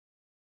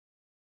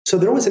So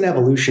there was an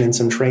evolution and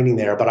some training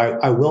there, but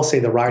I will say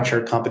the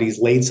rideshare companies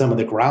laid some of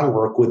the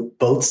groundwork with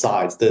both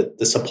sides,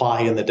 the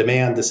supply and the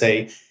demand, to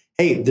say,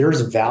 hey,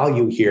 there's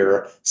value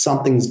here.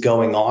 Something's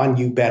going on.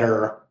 You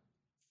better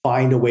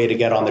find a way to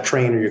get on the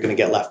train or you're going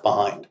to get left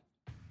behind.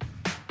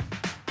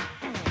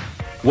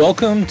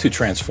 Welcome to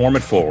Transform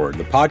It Forward,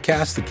 the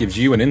podcast that gives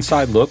you an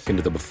inside look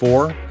into the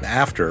before and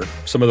after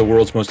some of the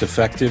world's most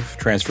effective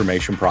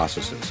transformation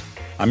processes.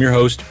 I'm your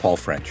host, Paul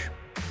French.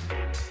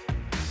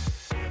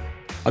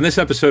 On this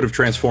episode of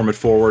Transform It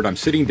Forward, I'm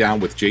sitting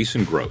down with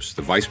Jason Gross,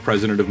 the Vice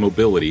President of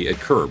Mobility at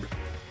Curb,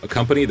 a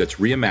company that's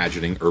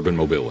reimagining urban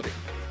mobility.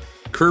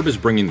 Curb is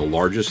bringing the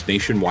largest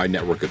nationwide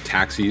network of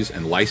taxis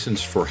and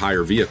licensed for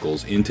hire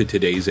vehicles into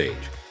today's age,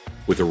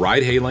 with the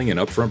ride-hailing and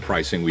upfront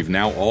pricing we've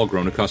now all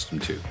grown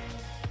accustomed to.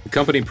 The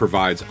company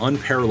provides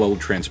unparalleled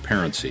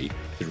transparency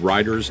to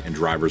riders and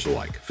drivers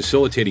alike,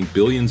 facilitating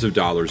billions of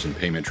dollars in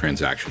payment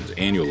transactions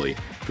annually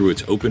through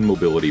its open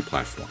mobility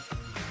platform.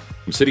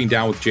 I'm sitting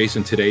down with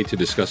Jason today to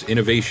discuss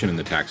innovation in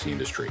the taxi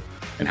industry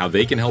and how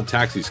they can help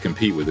taxis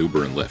compete with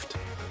Uber and Lyft.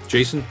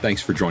 Jason,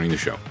 thanks for joining the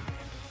show.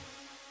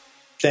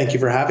 Thank you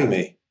for having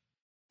me.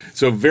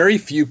 So very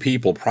few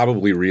people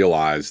probably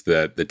realize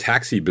that the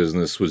taxi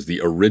business was the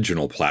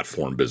original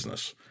platform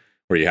business,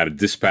 where you had a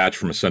dispatch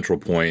from a central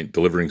point,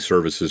 delivering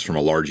services from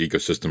a large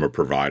ecosystem of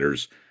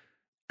providers.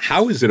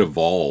 How has it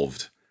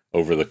evolved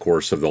over the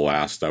course of the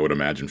last, I would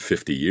imagine,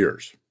 50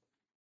 years?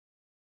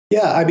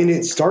 Yeah, I mean,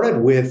 it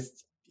started with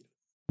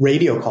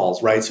radio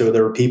calls, right? So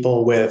there were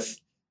people with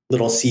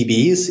little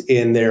CBs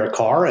in their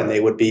car and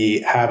they would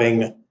be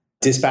having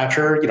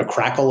dispatcher,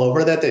 crackle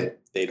over that.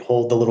 They'd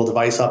hold the little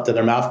device up to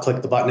their mouth,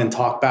 click the button and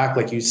talk back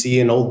like you see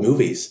in old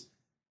movies.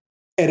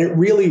 And it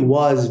really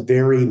was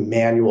very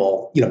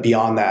manual,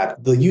 beyond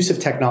that. The use of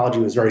technology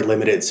was very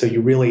limited. So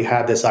you really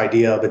had this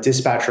idea of a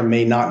dispatcher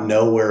may not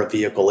know where a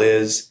vehicle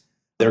is.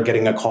 They're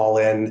getting a call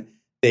in.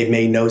 They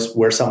may know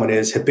where someone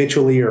is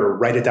habitually or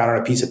write it down on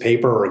a piece of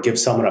paper or give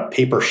someone a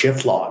paper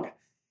shift log.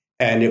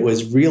 And it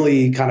was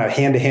really kind of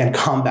hand-to-hand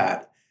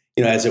combat,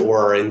 as it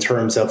were, in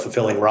terms of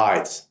fulfilling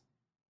rides.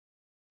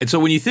 And so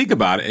when you think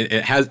about it,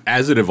 it has,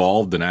 as it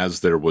evolved and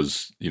as there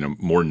was,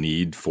 more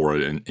need for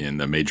it in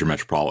the major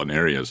metropolitan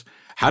areas,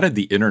 how did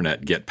the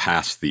internet get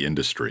past the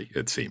industry,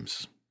 it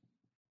seems?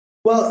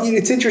 Well,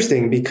 it's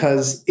interesting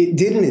because it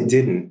did and it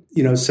didn't.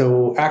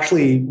 So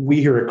actually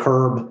we here at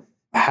Curb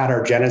had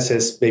our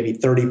genesis maybe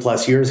 30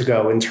 plus years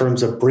ago in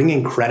terms of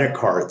bringing credit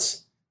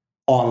cards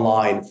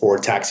online for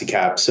taxi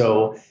cabs.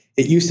 So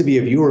it used to be,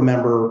 if you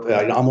remember,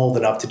 I'm old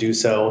enough to do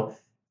so,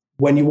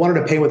 when you wanted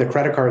to pay with a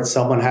credit card,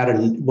 someone had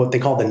what they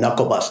called the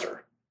knuckle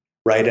buster,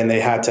 right? And they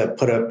had to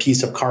put a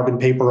piece of carbon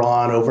paper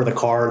on over the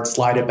card,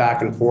 slide it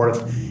back and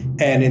forth.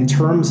 And in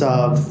terms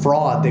of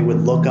fraud, they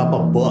would look up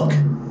a book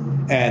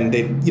and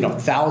they,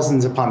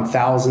 thousands upon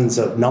thousands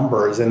of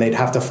numbers, and they'd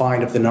have to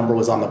find if the number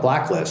was on the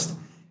blacklist.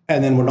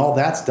 And then when all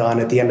that's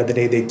done, at the end of the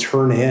day, they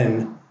turn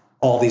in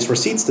all these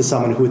receipts to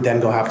someone who would then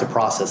go have to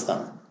process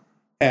them.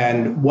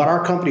 And what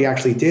our company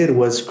actually did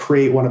was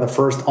create one of the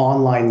first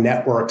online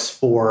networks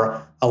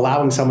for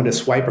allowing someone to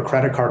swipe a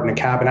credit card in a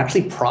cab and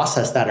actually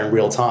process that in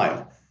real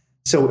time.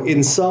 So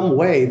in some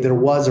way, there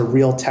was a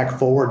real tech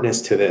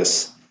forwardness to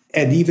this.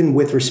 And even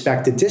with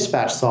respect to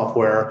dispatch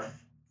software,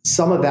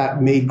 some of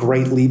that made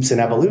great leaps in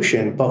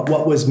evolution. But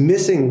what was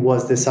missing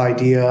was this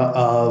idea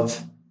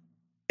of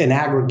an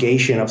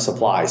aggregation of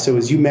supply. So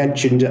as you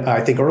mentioned,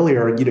 I think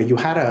earlier, you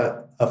had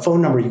a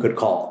phone number you could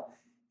call.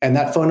 And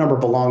that phone number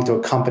belonged to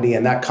a company,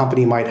 and that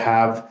company might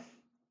have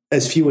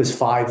as few as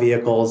 5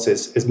 vehicles,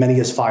 as many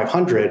as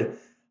 500.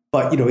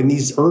 But in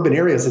these urban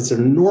areas, it's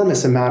an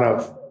enormous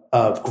amount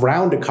of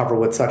ground to cover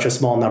with such a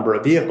small number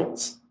of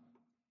vehicles.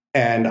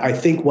 And I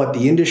think what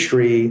the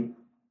industry,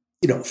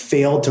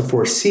 failed to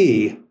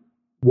foresee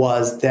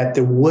was that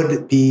there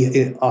would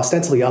be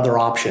ostensibly other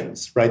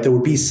options, right? There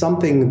would be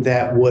something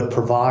that would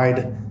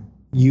provide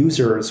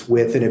users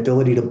with an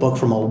ability to book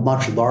from a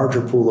much larger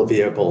pool of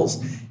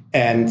vehicles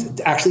and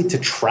actually to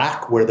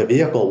track where the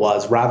vehicle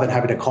was rather than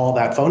having to call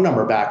that phone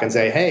number back and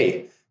say,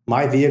 hey,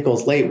 my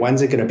vehicle's late.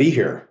 When's it going to be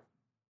here?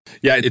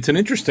 Yeah, it's an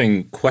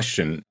interesting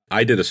question.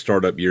 I did a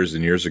startup years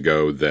and years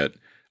ago that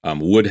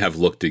would have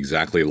looked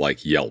exactly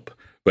like Yelp,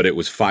 but it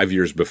was 5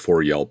 years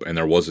before Yelp, and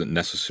there wasn't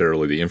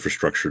necessarily the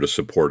infrastructure to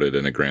support it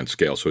in a grand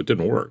scale, so it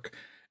didn't work.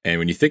 And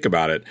when you think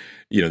about it,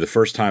 the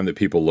first time that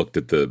people looked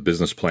at the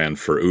business plan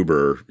for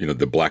Uber,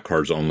 the black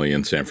cars only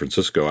in San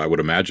Francisco, I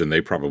would imagine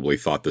they probably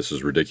thought this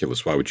is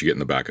ridiculous. Why would you get in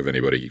the back of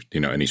anybody,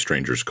 any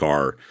stranger's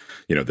car,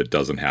 that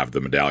doesn't have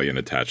the medallion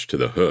attached to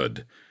the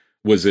hood?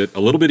 Was it a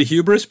little bit of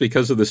hubris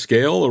because of the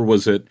scale, or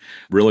was it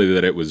really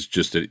that it was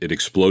just it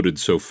exploded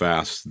so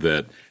fast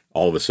that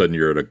all of a sudden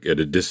you're at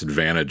a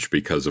disadvantage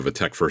because of a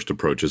tech-first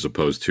approach as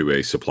opposed to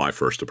a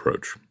supply-first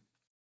approach?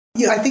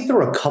 Yeah, I think there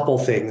were a couple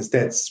things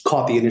that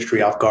caught the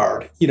industry off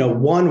guard.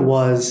 One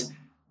was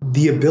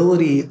the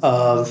ability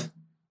of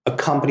a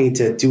company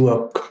to do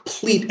a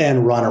complete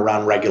end run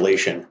around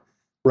regulation,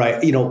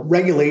 right?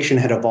 Regulation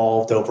had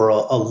evolved over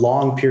a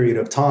long period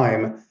of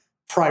time,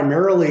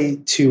 primarily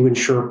to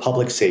ensure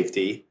public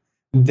safety,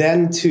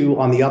 then to,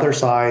 on the other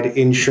side,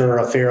 ensure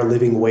a fair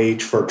living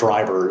wage for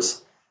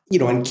drivers,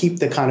 and keep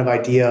the kind of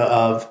idea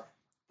of,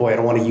 boy, I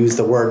don't want to use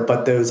the word,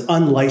 but those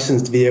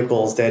unlicensed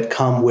vehicles that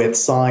come with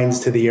signs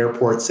to the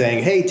airport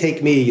saying, hey,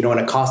 take me, and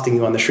accosting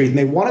you on the street. And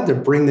they wanted to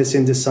bring this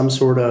into some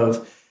sort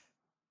of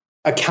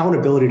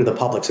accountability to the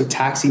public. So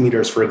taxi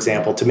meters, for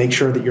example, to make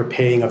sure that you're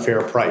paying a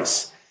fair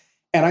price.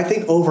 And I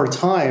think over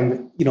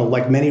time,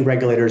 like many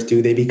regulators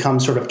do, they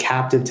become sort of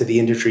captive to the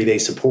industry they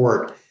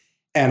support.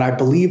 And I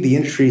believe the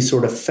industry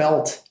sort of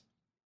felt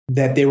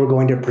that they were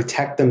going to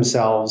protect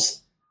themselves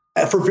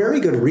for very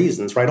good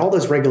reasons, right? All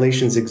those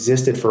regulations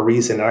existed for a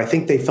reason. And I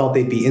think they felt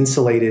they'd be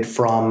insulated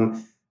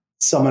from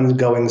someone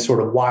going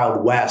sort of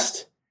Wild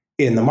West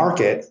in the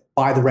market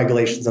by the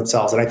regulations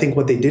themselves. And I think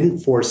what they didn't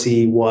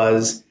foresee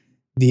was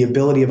the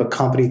ability of a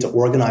company to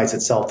organize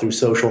itself through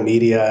social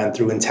media and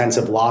through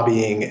intensive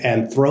lobbying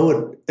and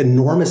throw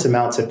enormous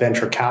amounts of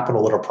venture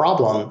capital at a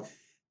problem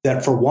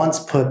that for once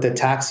put the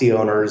taxi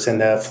owners and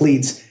the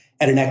fleets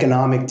at an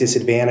economic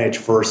disadvantage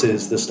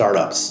versus the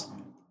startups.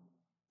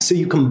 So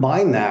you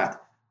combine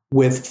that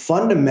with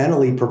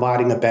fundamentally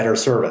providing a better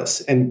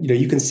service. And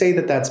you can say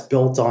that that's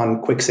built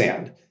on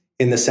quicksand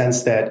in the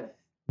sense that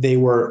they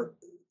were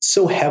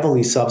so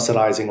heavily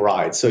subsidizing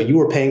rides. So you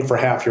were paying for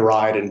half your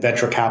ride and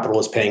venture capital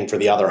is paying for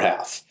the other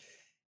half.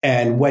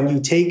 And when you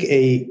take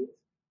a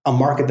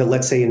market that,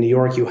 let's say in New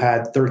York, you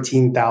had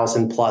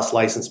 13,000 plus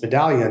licensed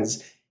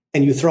medallions,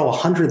 and you throw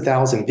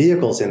 100,000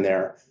 vehicles in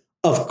there,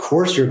 of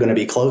course you're going to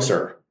be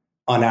closer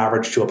on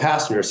average to a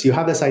passenger. So you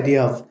have this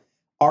idea of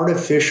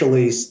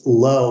artificially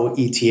low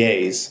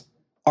ETAs,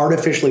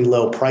 artificially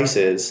low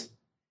prices,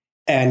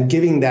 and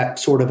giving that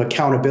sort of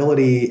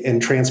accountability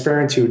and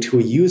transparency to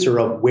a user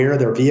of where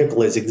their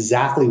vehicle is,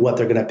 exactly what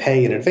they're going to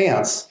pay in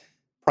advance,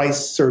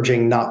 price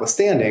surging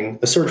notwithstanding,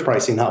 the surge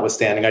pricing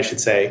notwithstanding, I should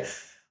say.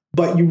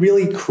 But you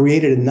really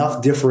created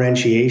enough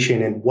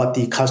differentiation in what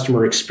the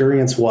customer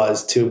experience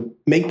was to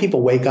make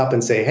people wake up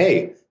and say,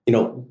 hey,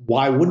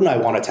 why wouldn't I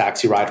want a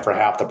taxi ride for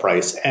half the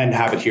price and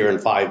have it here in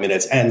 5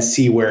 minutes and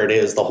see where it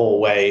is the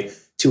whole way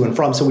to and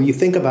from? So when you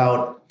think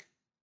about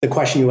the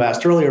question you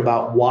asked earlier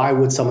about why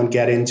would someone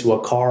get into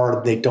a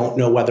car, they don't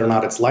know whether or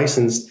not it's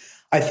licensed,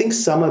 I think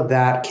some of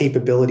that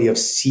capability of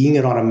seeing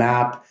it on a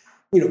map,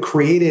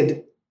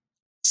 created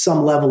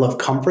some level of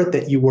comfort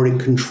that you were in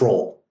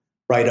control,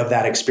 right, of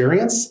that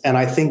experience. And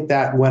I think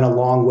that went a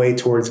long way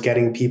towards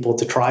getting people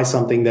to try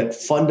something that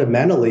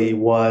fundamentally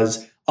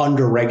was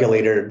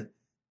under-regulated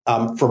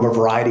from a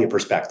variety of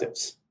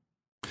perspectives.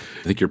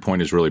 I think your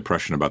point is really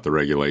prescient about the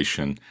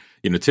regulation.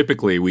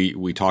 Typically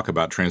we talk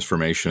about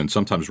transformation, and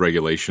sometimes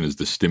regulation is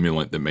the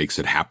stimulant that makes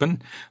it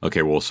happen.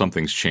 Okay, well,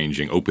 something's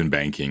changing. Open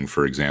banking,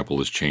 for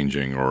example, is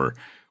changing, or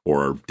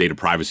data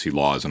privacy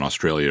laws in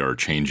Australia are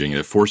changing.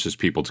 It forces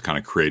people to kind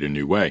of create a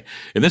new way.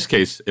 In this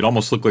case, it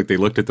almost looked like they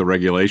looked at the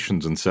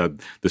regulations and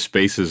said the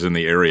spaces in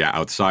the area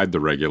outside the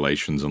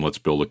regulations, and let's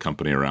build a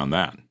company around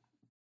that.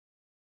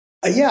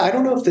 Yeah, I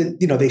don't know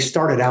if they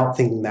started out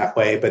thinking that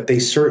way, but they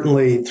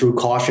certainly threw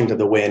caution to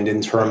the wind in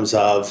terms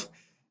of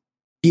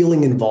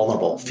feeling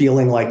invulnerable,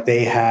 feeling like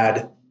they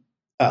had,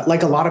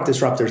 like a lot of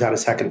disruptors out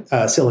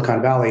of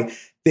Silicon Valley,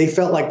 they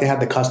felt like they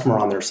had the customer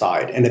on their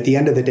side. And at the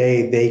end of the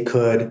day, they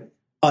could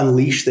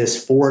unleash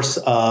this force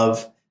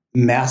of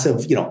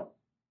massive,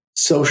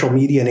 social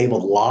media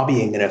enabled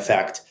lobbying in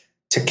effect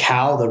to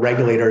cow the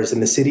regulators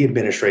and the city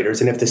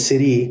administrators. And if the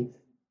city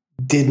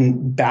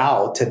didn't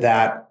bow to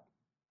that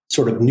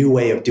sort of new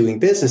way of doing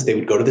business, they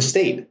would go to the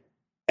state.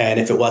 And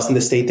if it wasn't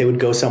the state, they would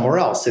go somewhere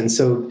else. And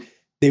so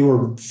they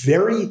were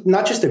very,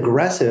 not just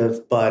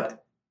aggressive,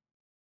 but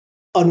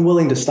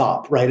unwilling to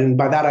stop, right? And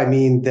by that, I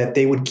mean that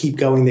they would keep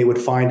going. They would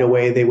find a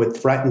way. They would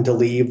threaten to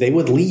leave. They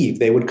would leave.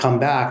 They would come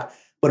back.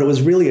 But it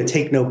was really a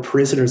take no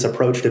prisoners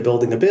approach to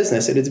building a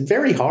business. And it's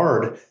very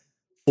hard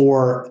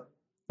for,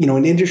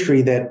 an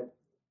industry that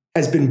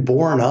has been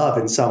born of,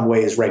 in some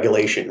ways,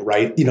 regulation,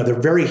 right? They're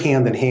very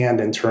hand in hand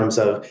in terms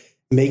of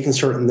making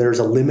certain there's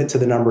a limit to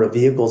the number of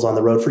vehicles on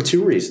the road for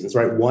two reasons,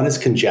 right? One is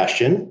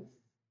congestion,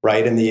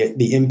 right? And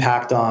the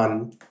impact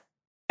on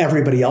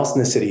everybody else in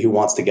the city who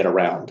wants to get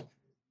around.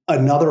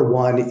 Another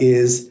one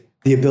is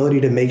the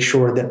ability to make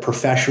sure that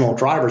professional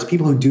drivers,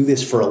 people who do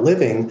this for a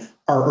living,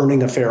 are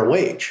earning a fair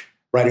wage,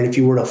 right? And if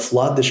you were to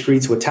flood the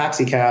streets with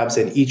taxi cabs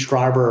and each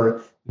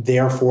driver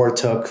therefore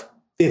took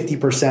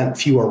 50%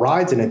 fewer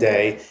rides in a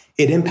day,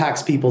 it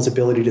impacts people's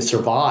ability to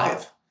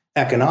survive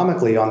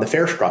economically on the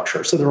fare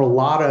structure. So there are a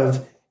lot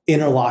of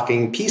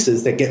interlocking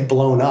pieces that get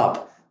blown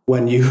up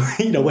when you,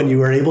 when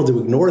you are able to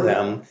ignore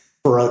them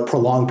for a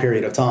prolonged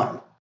period of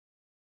time.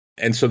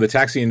 And so the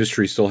taxi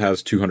industry still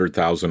has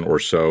 200,000 or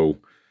so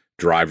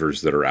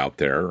drivers that are out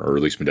there, or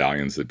at least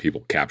medallions that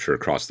people capture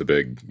across the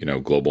big,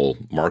 global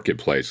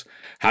marketplace.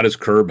 How does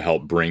Curb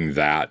help bring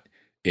that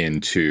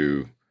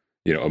into,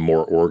 a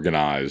more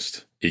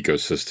organized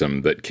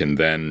ecosystem that can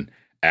then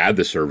add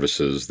the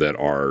services that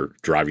are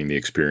driving the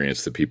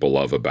experience that people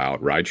love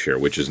about rideshare,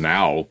 which is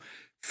now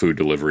food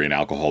delivery and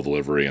alcohol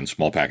delivery and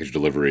small package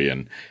delivery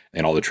and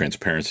all the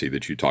transparency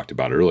that you talked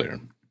about earlier?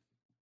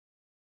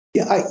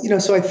 Yeah,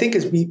 so I think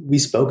as we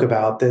spoke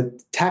about, the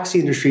taxi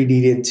industry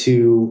needed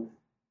to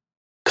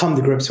come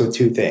to grips with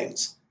two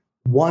things.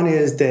 One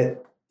is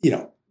that,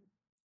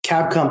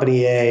 cab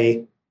company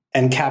A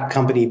and cab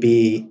company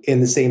B in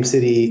the same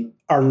city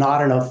are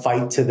not in a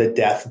fight to the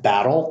death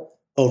battle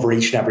over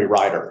each and every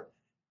rider.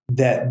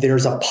 That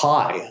there's a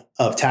pie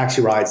of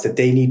taxi rides that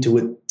they need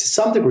to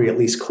some degree, at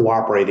least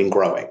cooperate in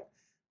growing,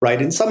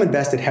 right? And some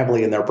invested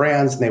heavily in their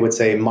brands, and they would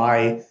say,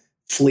 my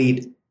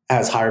fleet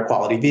has higher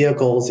quality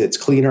vehicles, it's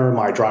cleaner,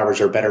 my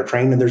drivers are better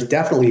trained, and there's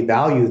definitely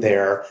value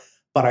there.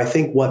 But I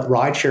think what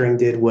ride sharing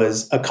did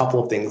was a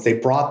couple of things. They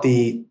brought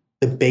the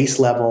base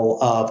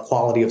level of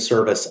quality of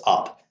service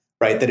up,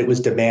 right? That it was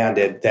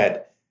demanded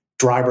that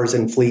drivers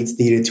and fleets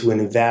needed to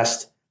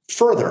invest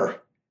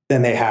further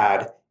than they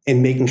had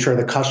in making sure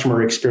the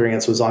customer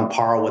experience was on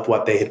par with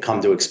what they had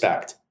come to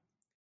expect.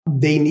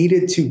 They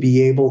needed to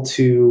be able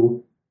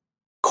to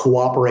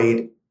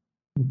cooperate,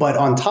 but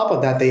on top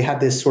of that, they had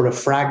this sort of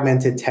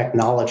fragmented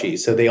technology.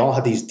 So they all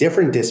had these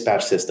different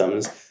dispatch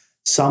systems.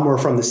 Some were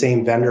from the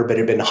same vendor, but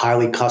had been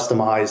highly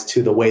customized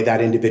to the way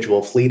that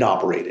individual fleet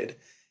operated.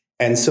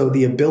 And so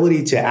the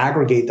ability to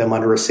aggregate them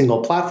under a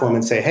single platform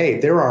and say, hey,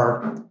 there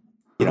are,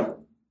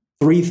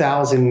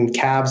 3,000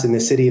 cabs in the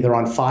city. They're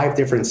on 5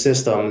 different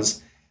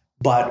systems.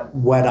 But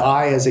when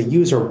I, as a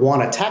user,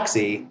 want a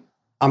taxi,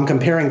 I'm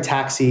comparing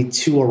taxi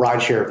to a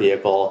rideshare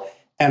vehicle,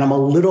 and I'm a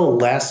little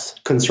less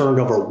concerned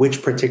over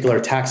which particular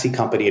taxi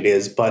company it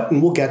is. But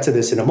and we'll get to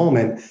this in a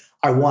moment.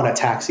 I want a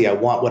taxi. I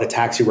want what a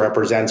taxi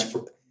represents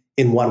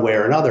in one way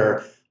or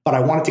another, but I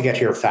want it to get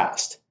here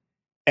fast.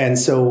 And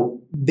so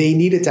they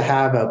needed to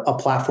have a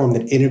platform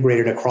that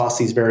integrated across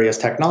these various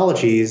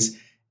technologies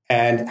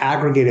and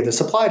aggregated the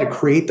supply to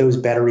create those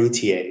better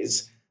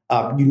ETAs.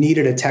 You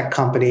needed a tech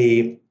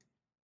company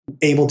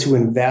able to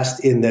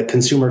invest in the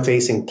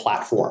consumer-facing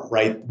platform,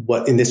 right?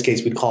 What in this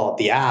case we'd call it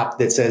the app,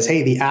 that says,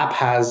 hey, the app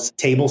has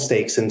table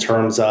stakes in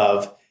terms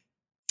of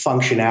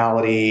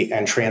functionality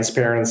and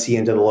transparency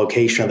into the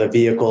location of the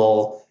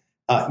vehicle,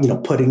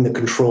 putting the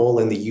control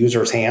in the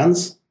user's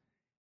hands.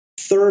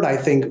 Third, I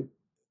think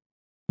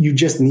you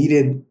just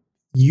needed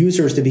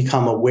users to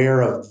become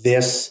aware of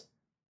this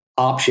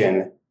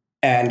option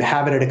and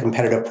have it at a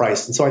competitive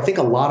price. And so I think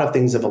a lot of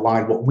things have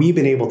aligned. What we've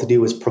been able to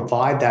do is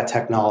provide that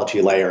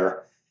technology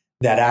layer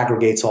that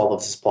aggregates all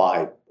of the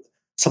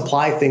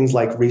supply things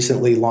like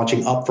recently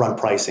launching upfront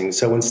pricing.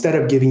 So instead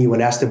of giving you an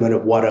estimate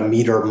of what a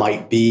meter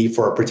might be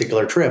for a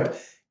particular trip,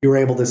 you're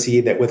able to see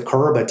that with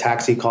Curb, a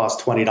taxi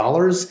costs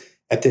 $20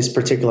 at this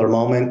particular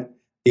moment.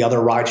 The other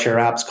rideshare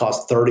apps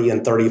cost $30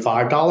 and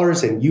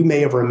 $35. And you may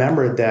have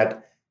remembered that,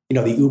 the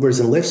Ubers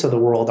and Lyfts of the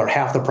world are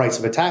half the price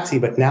of a taxi,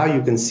 but now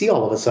you can see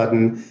all of a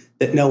sudden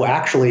that no,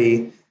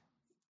 actually,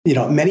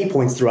 many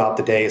points throughout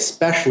the day,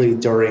 especially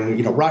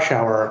during, rush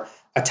hour,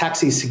 a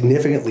taxi is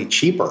significantly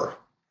cheaper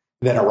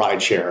than a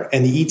rideshare.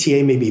 And the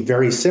ETA may be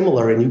very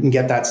similar, and you can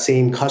get that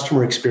same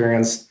customer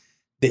experience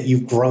that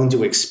you've grown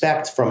to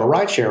expect from a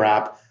rideshare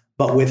app,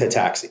 but with a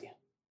taxi.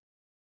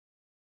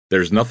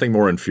 There's nothing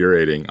more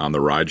infuriating on the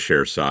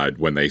rideshare side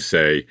when they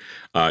say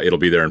it'll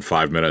be there in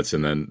 5 minutes,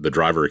 and then the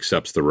driver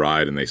accepts the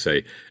ride and they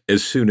say,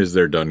 as soon as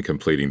they're done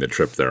completing the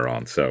trip they're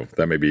on. So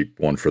that may be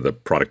one for the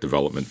product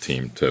development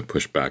team to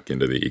push back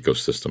into the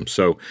ecosystem.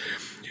 So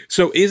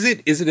is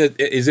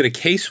it a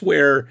case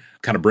where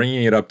kind of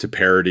bringing it up to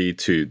parity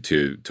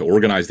to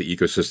organize the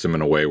ecosystem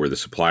in a way where the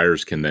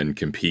suppliers can then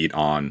compete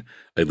on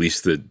at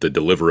least the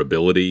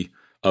deliverability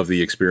of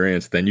the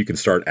experience, then you can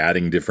start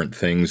adding different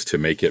things to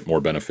make it more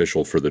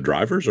beneficial for the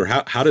drivers? Or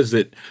how does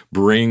it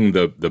bring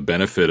the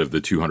benefit of the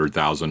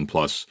 200,000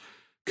 plus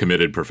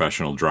committed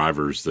professional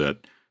drivers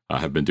that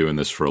have been doing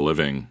this for a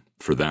living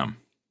for them?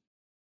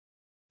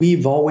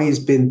 We've always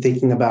been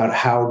thinking about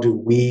how do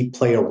we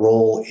play a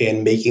role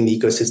in making the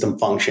ecosystem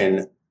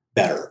function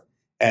better.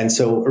 And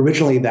so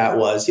originally that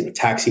was,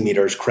 taxi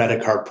meters,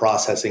 credit card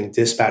processing,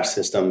 dispatch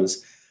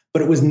systems.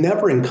 But it was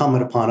never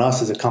incumbent upon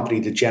us as a company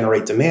to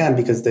generate demand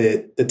because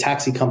the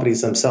taxi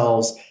companies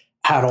themselves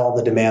had all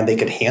the demand they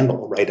could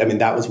handle, right? I mean,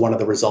 that was one of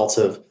the results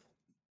of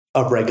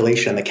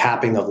regulation, the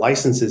capping of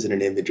licenses in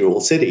an individual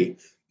city.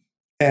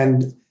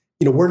 And,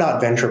 we're not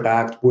venture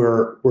backed.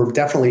 We're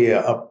definitely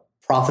a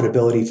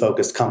profitability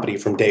focused company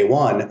from day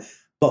one.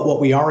 But what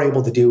we are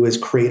able to do is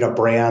create a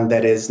brand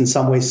that is in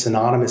some ways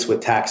synonymous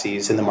with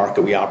taxis in the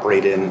markets we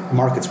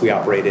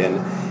operate in,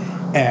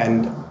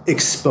 and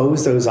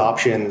expose those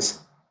options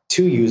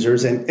to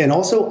users and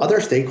also other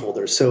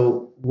stakeholders.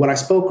 So when I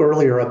spoke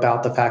earlier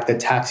about the fact that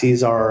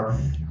taxis are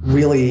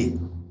really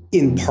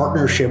in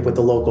partnership with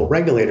the local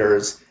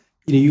regulators,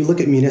 you look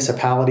at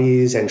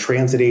municipalities and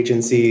transit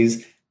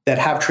agencies that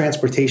have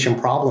transportation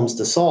problems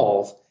to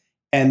solve,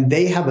 and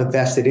they have a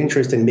vested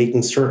interest in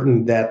making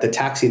certain that the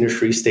taxi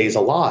industry stays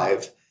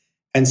alive.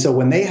 And so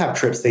when they have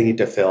trips they need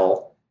to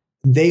fill,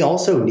 they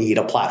also need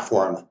a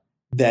platform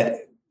that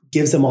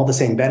gives them all the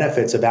same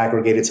benefits of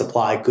aggregated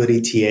supply, good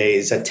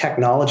ETAs, a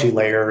technology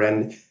layer.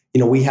 And,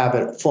 we have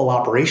a full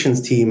operations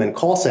team and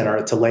call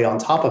center to lay on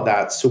top of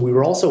that. So we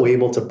were also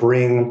able to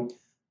bring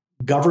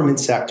government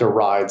sector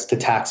rides to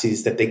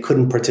taxis that they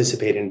couldn't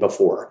participate in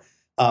before,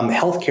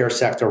 healthcare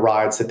sector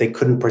rides that they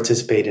couldn't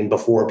participate in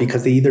before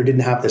because they either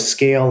didn't have the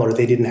scale or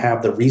they didn't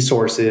have the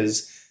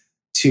resources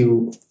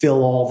to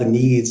fill all the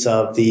needs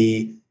of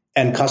the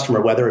end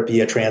customer, whether it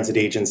be a transit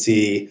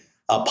agency,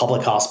 a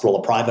public hospital,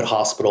 a private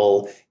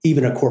hospital,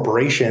 even a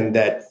corporation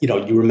that,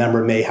 you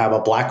remember may have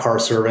a black car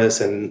service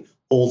and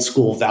old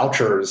school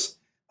vouchers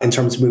in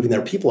terms of moving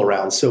their people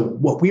around. So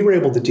what we were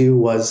able to do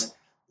was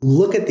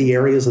look at the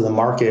areas of the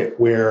market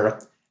where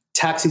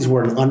taxis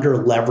were an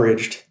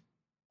under-leveraged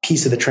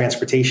piece of the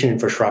transportation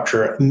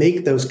infrastructure,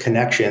 make those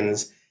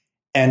connections,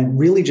 and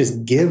really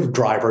just give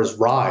drivers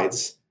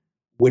rides,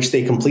 which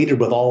they completed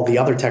with all the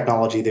other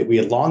technology that we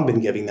had long been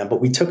giving them. But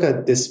we took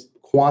this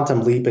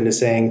quantum leap into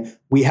saying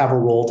we have a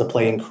role to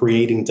play in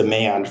creating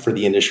demand for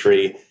the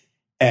industry.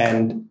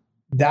 And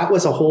that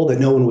was a hole that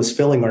no one was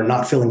filling or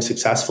not filling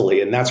successfully.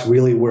 And that's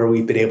really where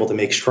we've been able to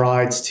make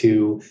strides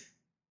to,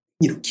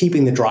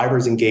 keeping the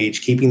drivers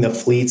engaged, keeping the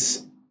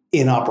fleets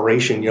in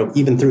operation,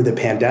 even through the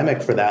pandemic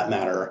for that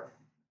matter,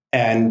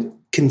 and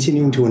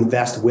continuing to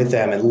invest with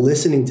them and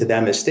listening to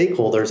them as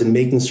stakeholders and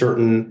making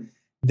certain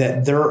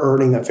that they're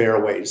earning a fair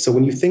wage. So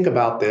when you think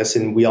about this,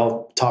 and we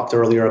all talked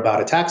earlier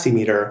about a taxi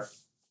meter,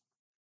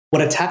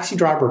 what a taxi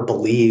driver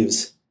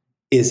believes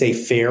is a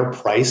fair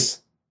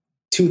price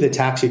to the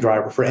taxi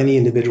driver for any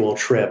individual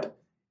trip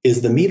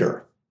is the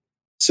meter.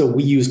 So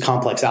we use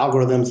complex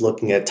algorithms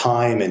looking at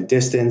time and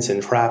distance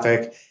and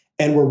traffic,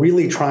 and we're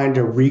really trying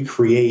to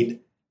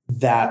recreate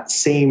that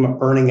same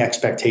earning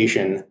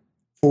expectation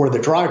for the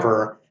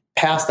driver,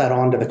 pass that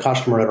on to the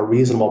customer at a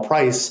reasonable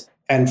price.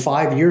 And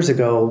 5 years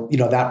ago,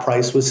 that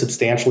price was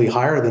substantially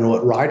higher than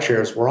what ride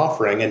shares were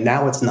offering, and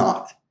now it's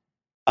not.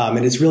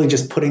 And it's really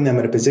just putting them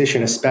in a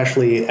position,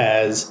 especially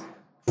as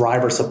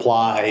driver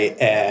supply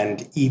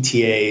and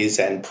ETAs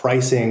and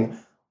pricing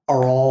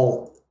are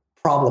all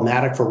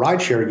problematic for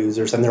rideshare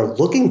users, and they're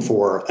looking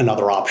for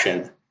another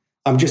option.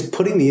 I'm just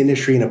putting the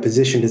industry in a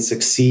position to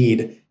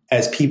succeed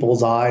as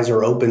people's eyes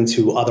are open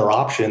to other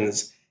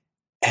options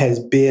has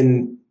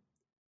been,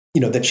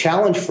 the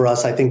challenge for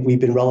us. I think we've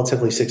been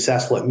relatively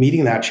successful at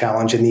meeting that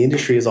challenge, and the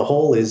industry as a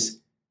whole is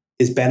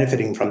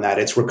benefiting from that.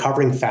 It's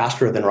recovering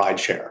faster than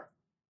rideshare.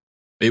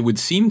 It would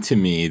seem to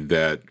me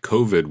that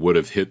COVID would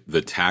have hit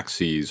the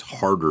taxis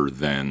harder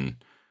than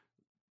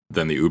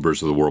the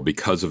Ubers of the world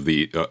because of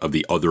the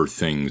other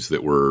things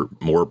that were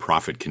more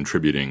profit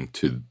contributing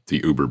to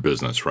the Uber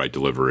business, right?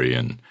 Delivery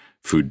and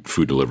food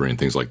delivery and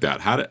things like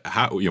that.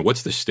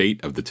 What's the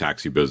state of the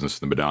taxi business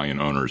and the medallion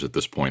owners at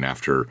this point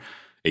after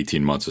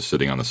 18 months of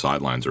sitting on the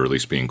sidelines, or at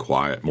least being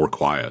more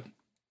quiet?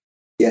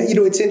 Yeah,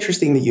 it's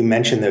interesting that you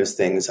mentioned those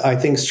things. I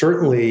think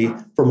certainly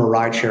from a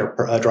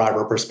rideshare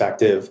driver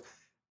perspective,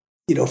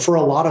 for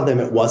a lot of them,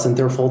 it wasn't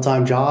their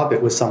full-time job.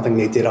 It was something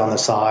they did on the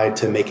side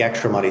to make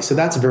extra money. So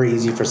that's very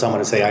easy for someone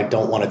to say, I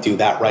don't want to do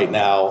that right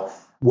now,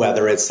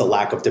 whether it's the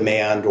lack of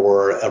demand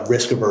or a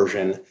risk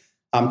aversion.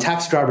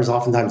 Taxi drivers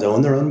oftentimes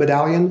own their own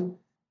medallion.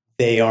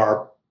 They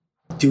are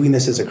doing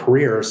this as a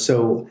career.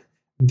 So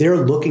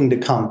they're looking to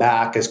come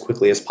back as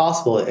quickly as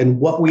possible. And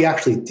what we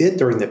actually did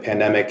during the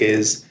pandemic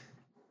is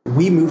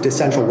we moved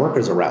essential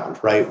workers around,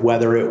 right?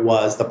 Whether it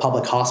was the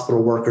public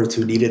hospital workers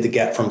who needed to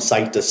get from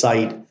site to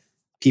site,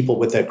 people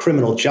with the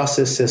criminal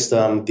justice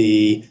system,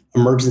 the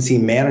emergency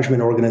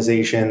management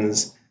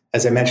organizations,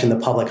 as I mentioned, the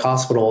public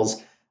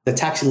hospitals, the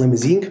Taxi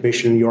Limousine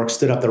Commission in New York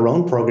stood up their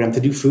own program to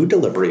do food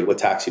delivery with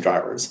taxi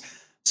drivers.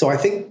 So I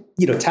think,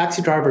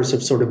 taxi drivers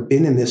have sort of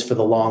been in this for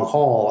the long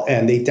haul,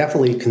 and they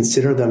definitely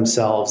consider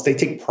themselves, they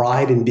take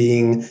pride in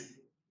being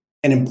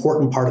an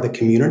important part of the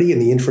community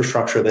and the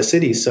infrastructure of the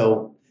city.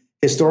 So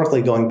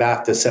historically, going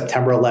back to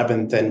September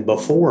 11th and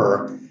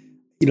before,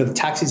 the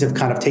taxis have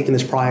kind of taken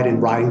this pride in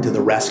riding to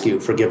the rescue,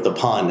 forgive the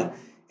pun,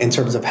 in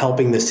terms of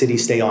helping the city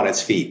stay on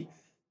its feet.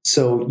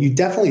 So you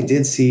definitely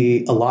did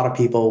see a lot of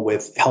people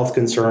with health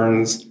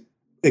concerns,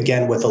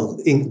 again, with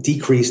a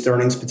decreased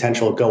earnings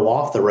potential go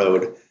off the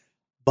road,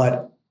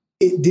 but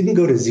it didn't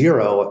go to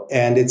zero.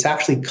 And it's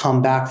actually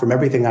come back from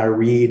everything I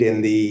read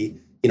in the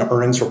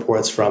earnings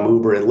reports from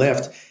Uber and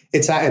Lyft.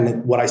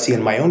 And what I see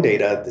in my own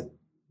data,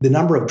 the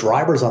number of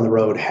drivers on the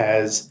road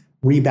has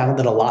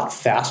rebounded a lot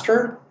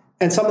faster.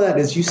 And some of that,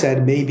 as you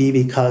said, may be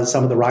because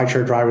some of the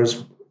rideshare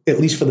drivers, at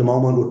least for the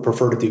moment, would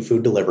prefer to do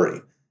food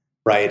delivery,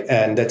 right?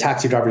 And the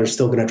taxi drivers are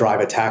still going to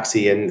drive a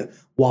taxi. And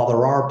while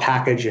there are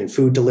package and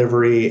food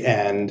delivery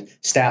and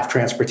staff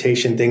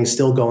transportation things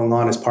still going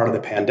on as part of the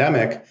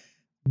pandemic,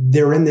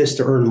 they're in this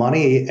to earn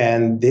money,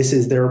 and this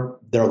is their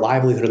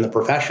livelihood in the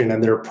profession,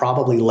 and they're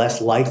probably less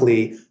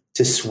likely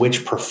to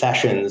switch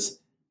professions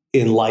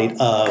in light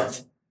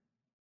of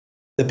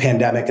the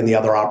pandemic and the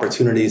other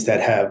opportunities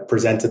that have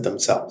presented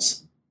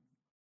themselves.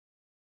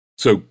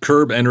 So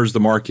Curb enters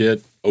the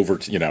market over,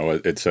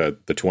 it's the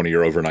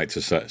 20-year overnight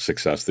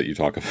success that you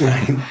talk about.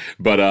 Right.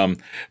 But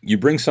you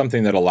bring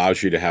something that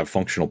allows you to have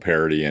functional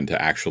parity and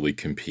to actually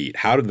compete.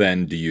 How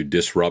then do you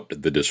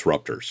disrupt the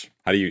disruptors?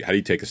 How do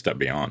you take a step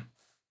beyond?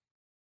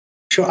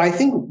 Sure. I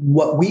think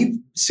what we've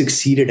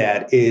succeeded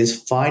at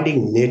is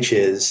finding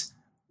niches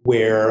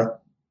where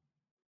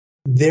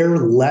they're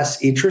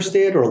less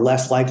interested or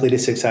less likely to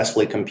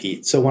successfully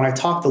compete. So when I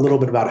talked a little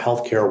bit about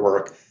healthcare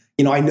work,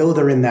 I know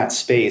they're in that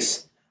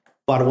space,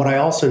 but what I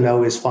also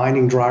know is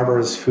finding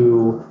drivers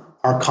who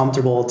are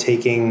comfortable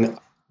taking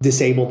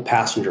disabled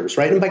passengers,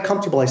 right? And by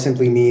comfortable, I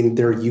simply mean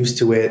they're used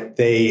to it.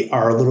 They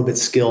are a little bit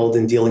skilled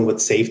in dealing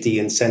with safety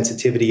and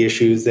sensitivity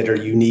issues that are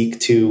unique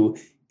to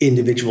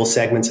individual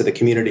segments of the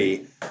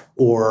community,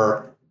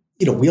 or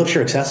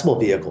wheelchair accessible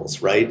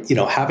vehicles, right?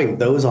 Having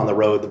those on the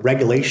road, the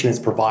regulation is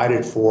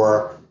provided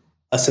for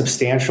a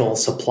substantial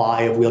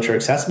supply of wheelchair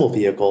accessible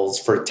vehicles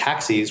for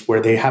taxis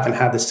where they haven't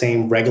had the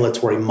same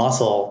regulatory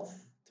muscle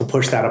to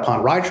push that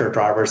upon rideshare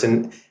drivers.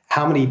 And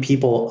how many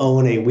people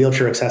own a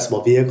wheelchair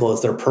accessible vehicle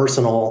as their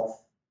personal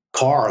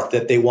car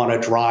that they want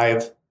to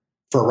drive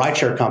for a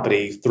rideshare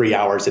company 3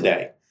 hours a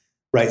day,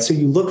 right? So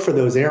you look for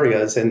those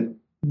areas and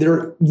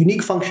they're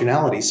unique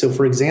functionality. So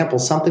for example,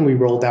 something we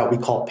rolled out, we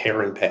call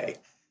Pair and Pay,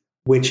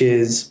 which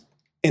is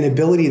an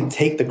ability to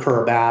take the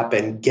Curb app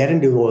and get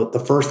into the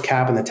first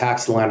cab in the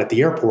taxi line at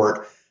the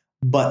airport,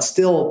 but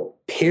still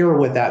pair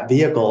with that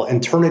vehicle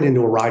and turn it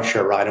into a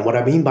rideshare ride. And what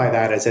I mean by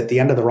that is at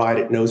the end of the ride,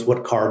 it knows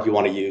what card you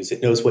want to use.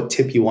 It knows what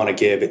tip you want to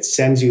give. It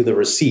sends you the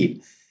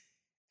receipt.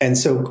 And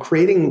so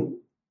creating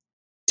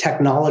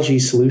technology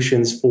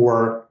solutions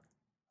for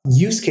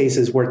use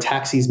cases where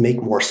taxis make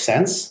more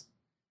sense,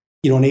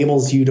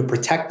 enables you to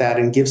protect that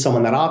and give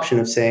someone that option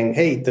of saying,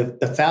 hey,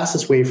 the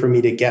fastest way for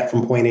me to get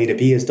from point A to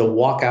B is to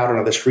walk out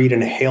onto the street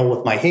and hail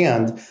with my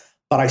hand,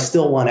 but I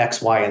still want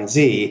X, Y, and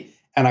Z.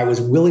 And I was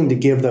willing to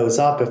give those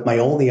up if my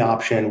only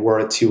option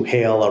were to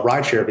hail a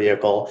rideshare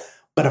vehicle.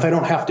 But if I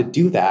don't have to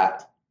do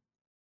that,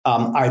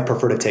 I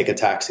prefer to take a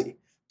taxi.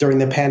 During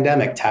the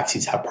pandemic,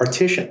 taxis have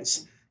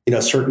partitions.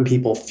 Certain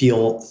people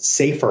feel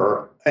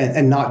safer,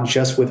 and not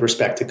just with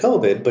respect to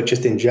COVID, but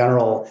just in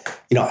general,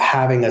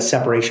 having a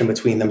separation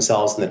between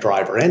themselves and the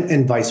driver,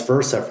 and vice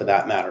versa for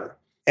that matter.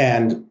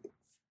 And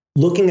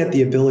looking at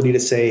the ability to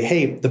say,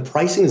 hey, the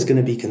pricing is going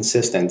to be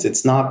consistent.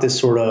 It's not this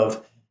sort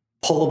of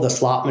pull of the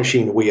slot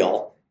machine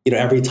wheel,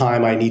 every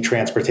time I need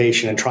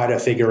transportation and try to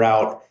figure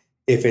out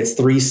if it's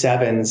 3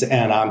 sevens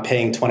and I'm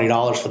paying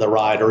 $20 for the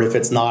ride, or if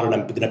it's not and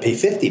I'm going to pay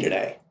 $50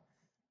 today.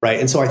 Right.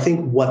 And so I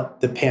think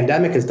what the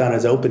pandemic has done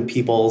is open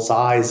people's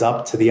eyes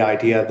up to the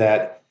idea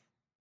that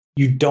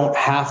you don't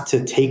have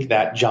to take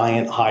that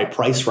giant high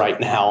price right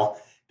now,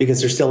 because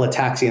there's still a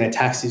taxi, and a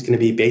taxi is going to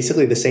be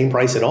basically the same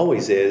price it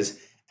always is.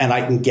 And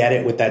I can get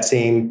it with that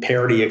same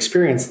parity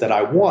experience that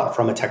I want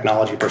from a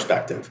technology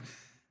perspective.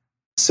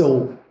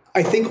 So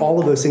I think all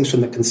of those things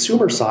from the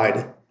consumer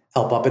side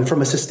help up. And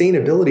from a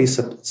sustainability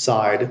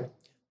side,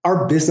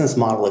 our business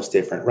model is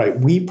different, right?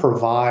 We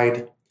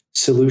provide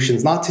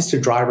solutions, not just to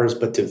drivers,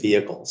 but to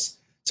vehicles.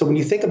 So when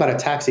you think about a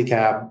taxi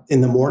cab,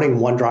 in the morning,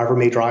 one driver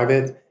may drive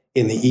it.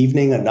 In the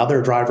evening,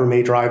 another driver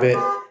may drive it.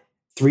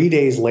 3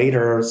 days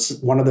later,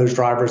 one of those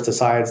drivers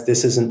decides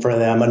this isn't for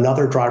them.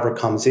 Another driver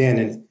comes in,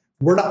 and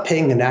we're not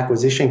paying an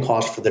acquisition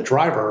cost for the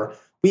driver.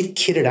 We've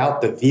kitted out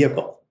the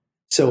vehicle.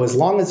 So as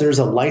long as there's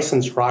a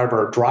licensed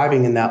driver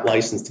driving in that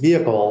licensed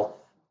vehicle,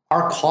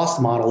 our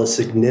cost model is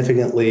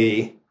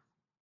significantly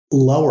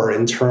lower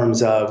in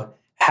terms of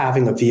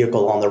having a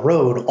vehicle on the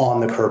road on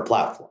the Curb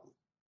platform,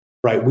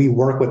 right? We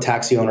work with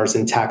taxi owners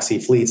and taxi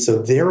fleets, so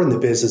they're in the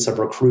business of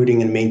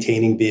recruiting and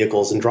maintaining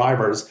vehicles and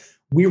drivers.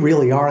 We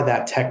really are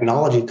that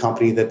technology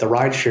company that the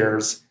ride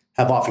shares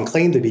have often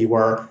claimed to be,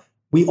 where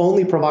we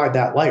only provide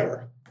that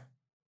layer.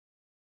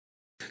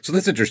 So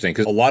that's interesting,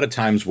 because a lot of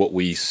times what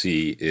we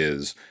see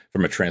is,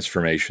 from a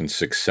transformation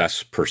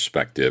success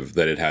perspective,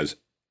 that it has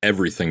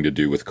everything to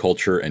do with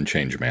culture and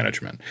change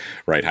management,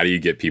 right? How do you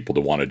get people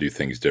to want to do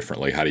things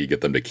differently? How do you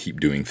get them to keep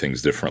doing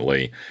things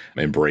differently,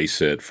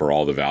 embrace it for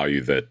all the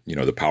value that,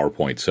 the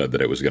PowerPoint said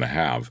that it was going to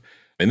have?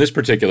 In this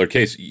particular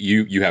case,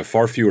 you have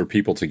far fewer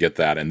people to get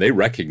that, and they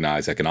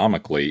recognize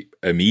economically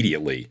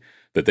immediately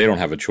that they don't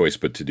have a choice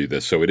but to do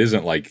this. So it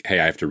isn't like, hey,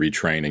 I have to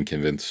retrain and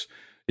convince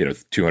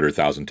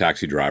 200,000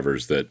 taxi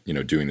drivers that,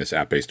 doing this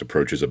app-based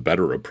approach is a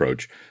better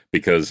approach,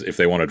 because if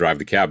they want to drive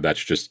the cab,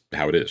 that's just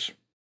how it is.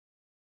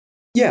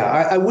 Yeah,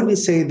 I wouldn't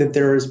say that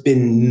there's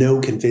been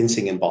no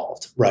convincing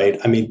involved, right?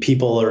 I mean,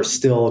 people are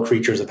still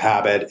creatures of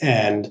habit,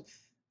 and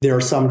there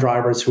are some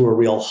drivers who are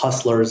real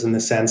hustlers in the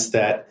sense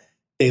that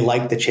they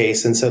like the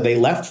chase. And so they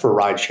left for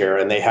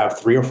rideshare, and they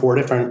have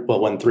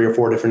when 3 or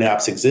 4 different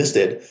apps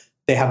existed,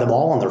 they have them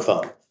all on their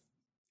phone.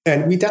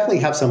 And we definitely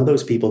have some of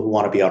those people who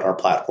want to be on our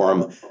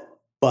platform.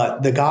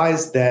 But the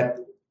guys that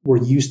were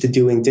used to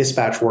doing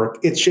dispatch work,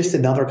 it's just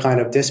another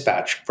kind of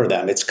dispatch for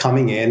them. It's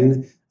coming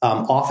in.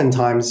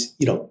 Oftentimes,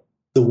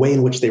 the way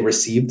in which they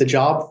receive the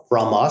job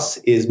from us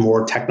is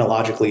more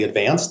technologically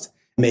advanced,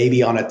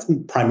 maybe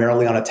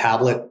primarily on a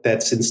tablet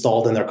that's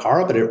installed in their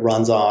car, but it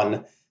runs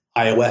on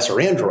iOS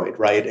or Android,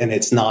 right? And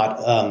it's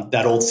not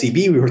that old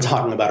CB we were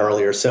talking about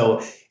earlier.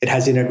 So it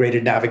has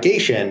integrated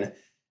navigation.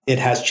 It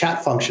has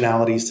chat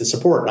functionalities to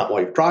support, not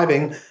while you're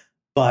driving,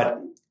 but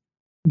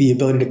the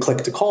ability to click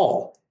to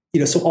call.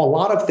 So a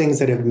lot of things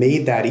that have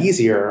made that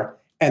easier,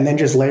 and then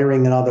just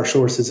layering in other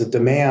sources of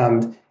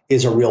demand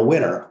is a real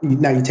winner.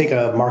 Now, you take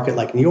a market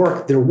like New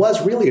York, there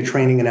was really a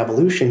training and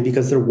evolution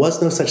because there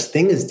was no such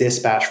thing as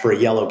dispatch for a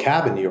yellow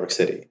cab in New York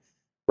City,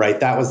 right?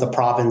 That was the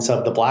province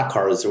of the black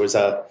cars. There was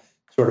a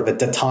sort of a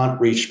detente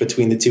reached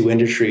between the two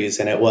industries,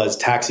 and it was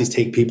taxis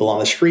take people on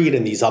the street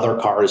and these other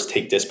cars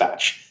take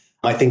dispatch.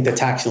 I think the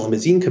Taxi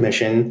Limousine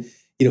Commission,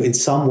 in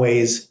some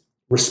ways,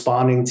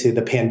 responding to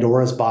the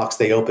Pandora's box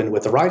they opened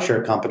with the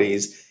rideshare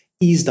companies,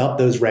 eased up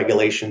those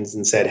regulations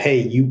and said,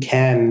 hey, you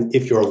can,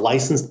 if you're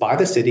licensed by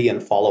the city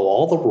and follow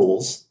all the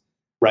rules,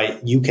 right,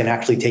 you can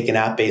actually take an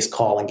app-based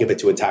call and give it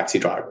to a taxi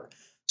driver.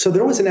 So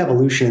there was an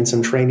evolution and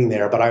some training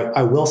there, but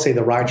I will say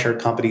the rideshare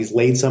companies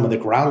laid some of the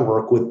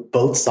groundwork with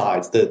both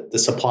sides, the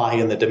supply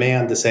and the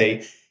demand, to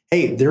say,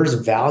 hey, there's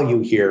value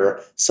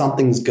here.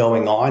 Something's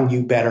going on.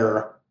 You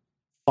better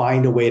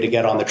find a way to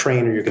get on the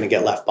train or you're going to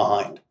get left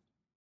behind.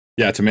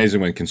 Yeah, it's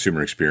amazing when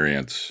consumer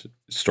experience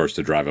starts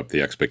to drive up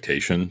the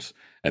expectations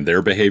and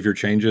their behavior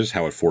changes,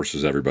 how it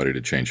forces everybody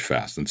to change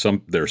fast.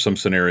 And there are some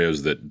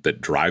scenarios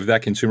that drive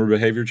that consumer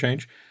behavior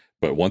change,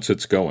 but once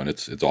it's going,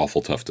 it's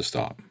awful tough to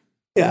stop.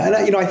 Yeah,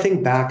 and I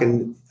think back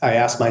and I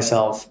ask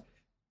myself,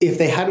 if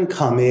they hadn't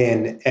come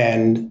in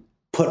and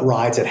put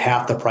rides at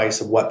half the price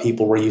of what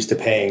people were used to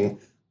paying,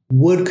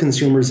 would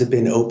consumers have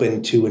been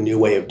open to a new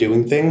way of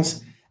doing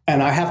things?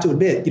 And I have to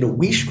admit,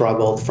 we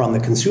struggled from the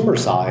consumer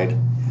side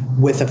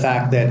with the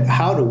fact that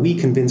how do we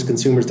convince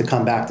consumers to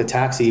come back to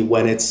taxi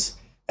when it's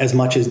as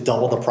much as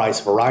double the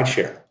price of a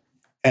rideshare?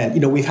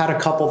 And, we've had a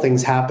couple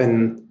things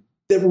happen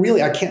that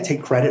really I can't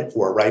take credit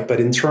for, right? But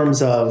in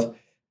terms of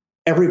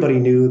everybody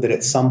knew that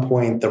at some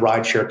point the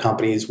rideshare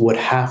companies would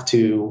have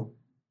to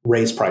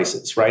raise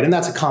prices, right? And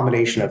that's a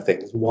combination of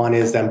things. One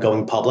is them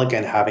going public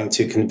and having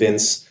to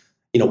convince,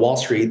 Wall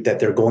Street that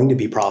they're going to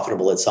be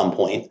profitable at some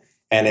point.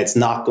 And it's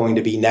not going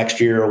to be next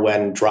year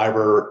when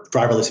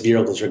driverless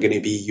vehicles are going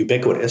to be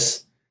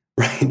ubiquitous,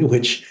 right?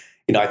 Which,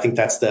 I think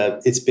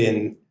it's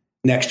been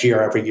next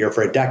year, every year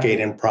for a decade,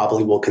 and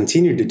probably will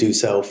continue to do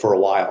so for a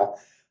while.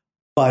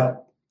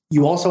 But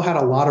you also had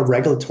a lot of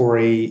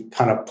regulatory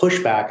kind of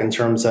pushback in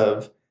terms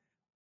of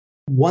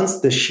once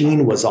the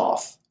sheen was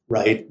off,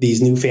 right?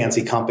 These new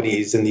fancy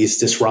companies and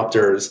these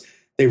disruptors,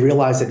 they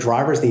realized that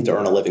drivers need to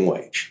earn a living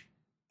wage.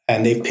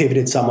 And they've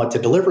pivoted somewhat to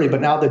delivery,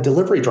 but now the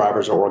delivery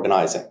drivers are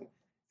organizing.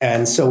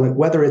 And so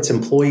whether it's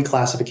employee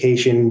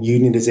classification,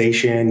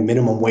 unionization,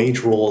 minimum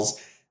wage rules,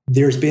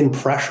 there's been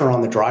pressure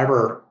on the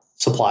driver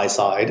supply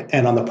side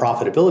and on the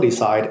profitability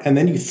side. And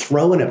then you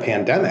throw in a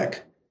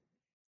pandemic,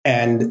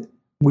 and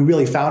we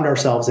really found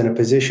ourselves in a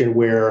position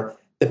where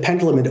the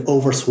pendulum had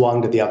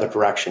overswung to the other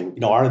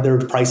direction. Are their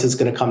prices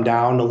going to come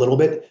down a little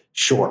bit?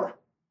 Sure.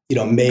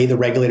 May the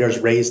regulators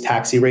raise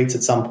taxi rates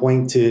at some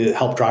point to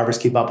help drivers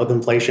keep up with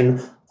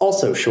inflation?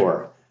 Also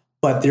sure.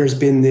 But there's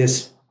been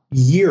this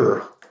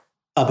year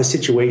of a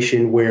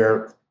situation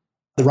where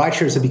the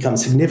rideshares have become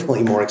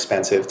significantly more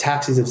expensive.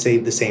 Taxis have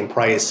stayed the same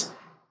price.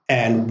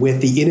 And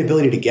with the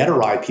inability to get a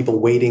ride, people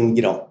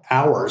waiting,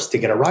 hours to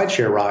get a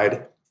rideshare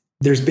ride,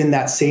 there's been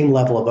that same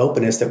level of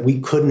openness that we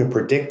couldn't have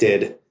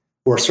predicted,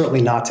 or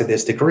certainly not to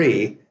this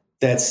degree,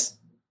 that's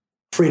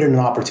created an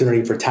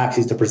opportunity for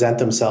taxis to present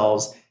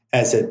themselves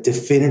as a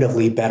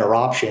definitively better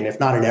option, if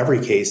not in every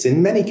case,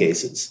 in many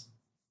cases.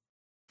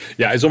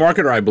 Yeah, as a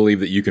marketer, I believe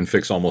that you can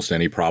fix almost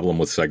any problem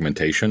with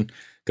segmentation,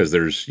 because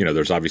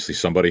there's obviously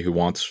somebody who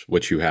wants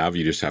what you have.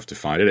 You just have to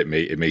find it.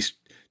 It may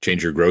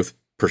change your growth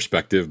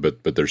perspective,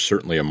 but there's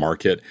certainly a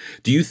market.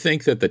 Do you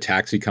think that the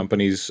taxi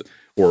companies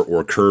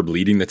or Curb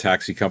leading the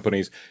taxi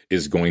companies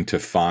is going to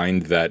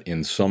find that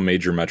in some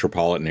major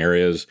metropolitan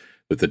areas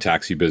that the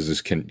taxi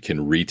business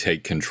can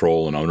retake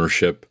control and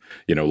ownership,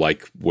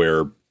 like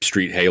where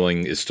street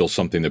hailing is still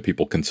something that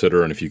people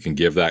consider, and if you can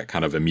give that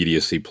kind of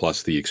immediacy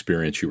plus the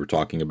experience you were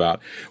talking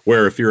about,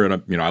 where if you're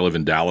in I live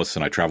in Dallas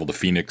and I travel to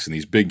Phoenix and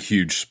these big,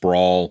 huge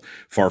sprawl,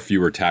 far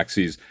fewer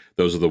taxis,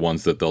 those are the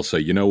ones that they'll say,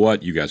 you know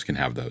what, you guys can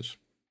have those.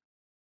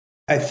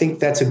 I think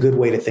that's a good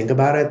way to think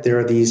about it. There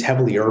are these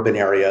heavily urban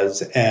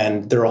areas,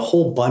 and there are a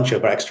whole bunch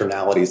of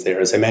externalities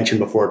there. As I mentioned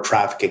before,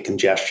 traffic and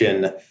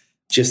congestion,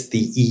 just the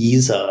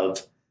ease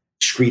of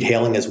street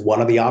hailing as one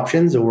of the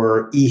options,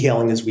 or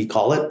e-hailing as we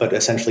call it, but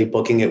essentially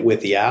booking it with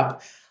the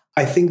app.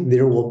 I think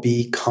there will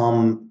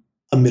become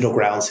a middle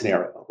ground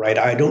scenario, right?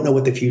 I don't know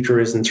what the future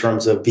is in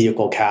terms of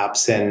vehicle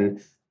caps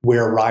and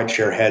where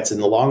rideshare heads in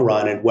the long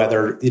run, and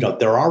whether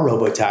there are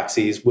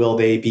robo-taxis. Will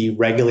they be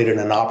regulated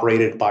and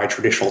operated by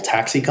traditional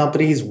taxi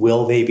companies?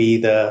 Will they be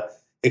the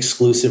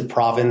exclusive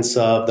province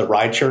of the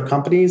rideshare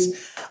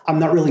companies? I'm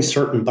not really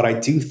certain, but I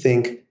do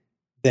think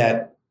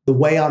that the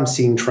way I'm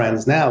seeing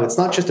trends now, it's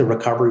not just a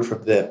recovery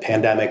from the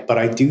pandemic, but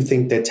I do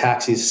think that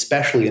taxis,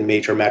 especially in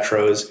major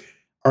metros,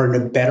 are in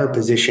a better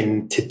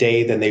position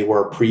today than they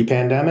were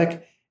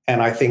pre-pandemic.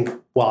 And I think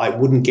while I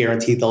wouldn't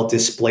guarantee they'll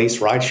displace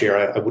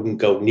rideshare, I wouldn't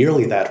go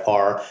nearly that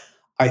far.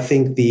 I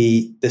think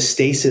the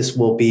stasis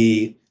will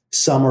be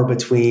somewhere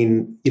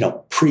between,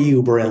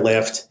 pre-Uber and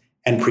Lyft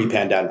and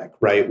pre-pandemic,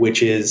 right?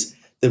 Which is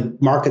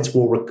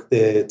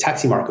the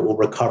taxi market will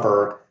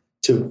recover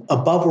to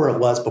above where it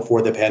was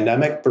before the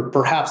pandemic, but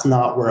perhaps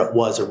not where it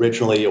was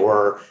originally,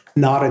 or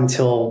not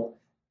until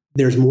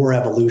there's more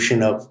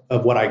evolution of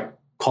what I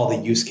call the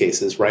use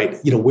cases, right?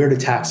 Where do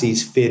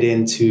taxis fit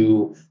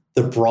into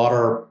the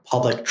broader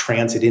public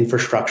transit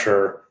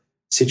infrastructure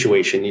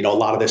situation? A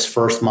lot of this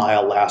first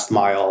mile, last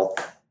mile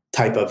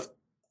type of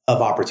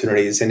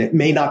opportunities. And it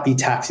may not be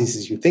taxis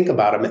as you think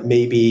about them. It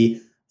may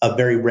be a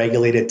very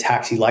regulated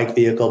taxi-like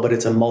vehicle, but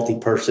it's a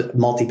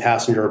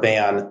multi-passenger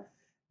van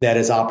that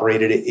is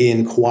operated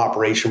in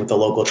cooperation with the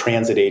local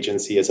transit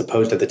agency as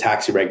opposed to the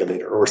taxi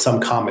regulator, or some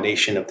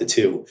combination of the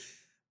two.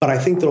 But I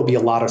think there'll be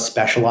a lot of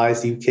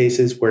specialized use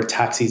cases where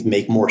taxis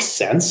make more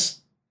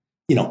sense,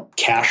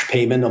 cash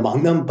payment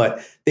among them,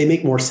 but they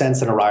make more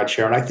sense than a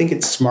rideshare. And I think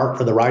it's smart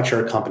for the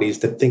rideshare companies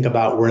to think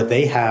about where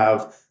they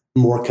have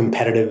more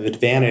competitive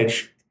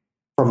advantage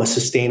from a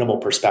sustainable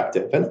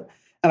perspective. And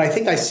I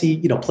think I see,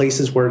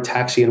 places where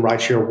taxi and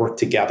rideshare work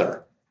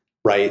together.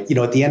 Right.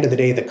 At the end of the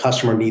day, the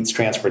customer needs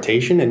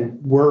transportation, and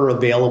we're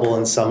available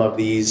in some of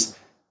these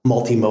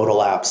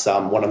multimodal apps.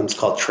 One of them is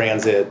called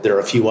Transit. There are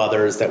a few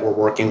others that we're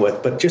working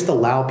with, but just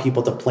allow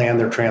people to plan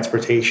their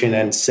transportation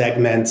and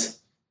segment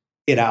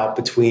it out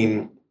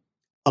between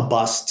a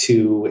bus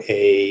to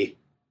a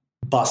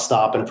bus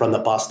stop, and from the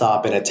bus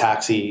stop in a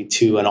taxi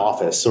to an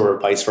office, or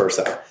vice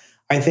versa.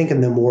 I think in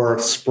the more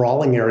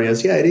sprawling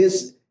areas, it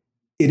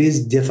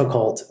is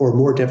difficult, or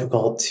more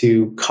difficult,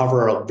 to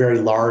cover a very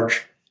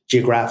large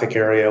geographic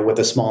area with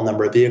a small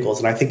number of vehicles.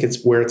 And I think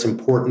it's where it's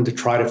important to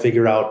try to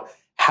figure out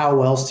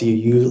how else do you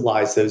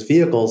utilize those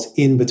vehicles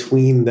in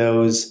between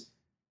those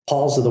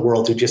Pauls of the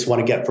world who just want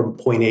to get from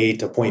point A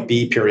to point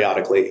B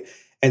periodically,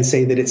 and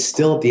say that it's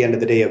still at the end of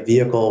the day a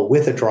vehicle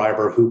with a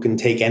driver who can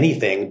take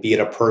anything, be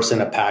it a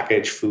person, a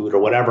package, food, or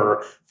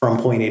whatever, from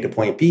point A to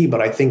point B.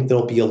 But I think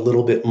there'll be a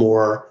little bit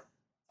more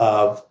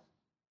of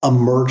a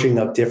merging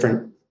of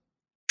different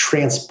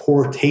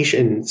transporting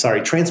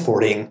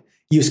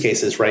use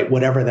cases, right?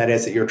 Whatever that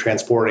is that you're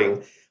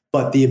transporting.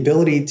 But the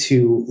ability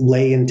to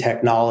lay in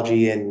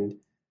technology and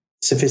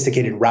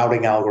sophisticated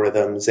routing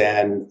algorithms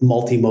and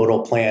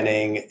multimodal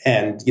planning.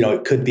 And,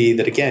 it could be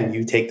that, again,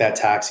 you take that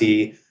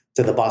taxi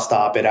to the bus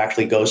stop, it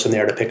actually goes from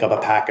there to pick up a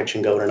package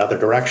and go in another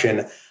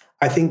direction.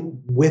 I think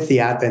with the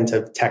advent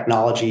of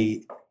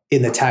technology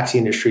in the taxi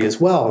industry as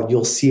well,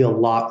 you'll see a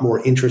lot more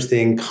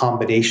interesting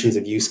combinations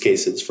of use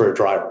cases for a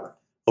driver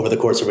over the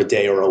course of a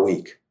day or a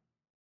week.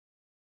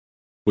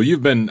 Well,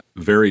 you've been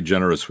very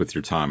generous with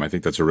your time. I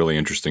think that's a really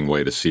interesting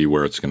way to see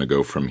where it's going to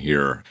go from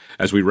here.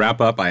 As we wrap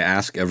up, I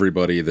ask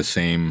everybody the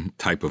same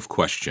type of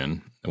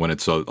question. When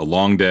it's a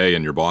long day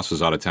and your boss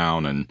is out of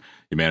town and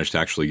you manage to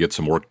actually get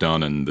some work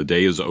done and the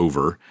day is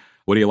over,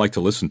 what do you like to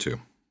listen to?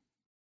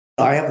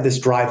 I have this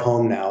drive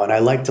home now, and I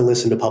like to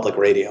listen to public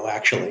radio,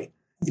 actually.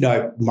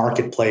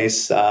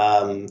 Marketplace,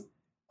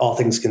 all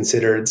things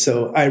considered.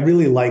 So I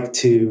really like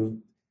to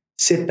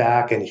sit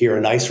back and hear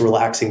a nice,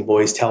 relaxing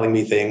voice telling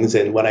me things.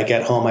 And when I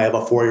get home, I have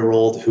a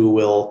 4-year-old who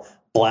will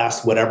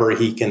blast whatever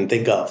he can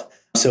think of.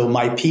 So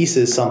my piece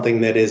is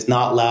something that is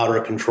not loud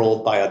or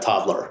controlled by a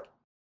toddler.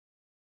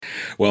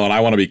 Well, and I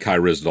want to be Kai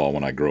Ryssdal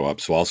when I grow up.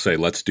 So I'll say,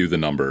 let's do the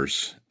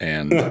numbers.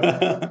 And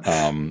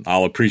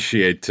I'll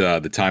appreciate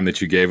the time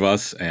that you gave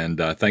us. And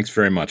thanks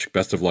very much.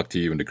 Best of luck to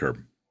you and to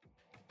Curb.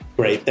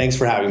 Great. Thanks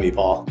for having me,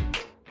 Paul.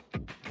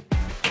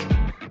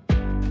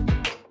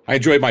 I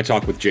enjoyed my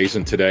talk with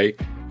Jason today.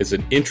 It's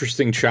an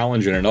interesting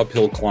challenge and an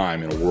uphill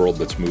climb in a world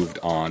that's moved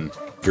on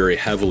very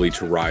heavily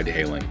to ride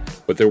hailing.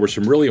 But there were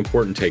some really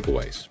important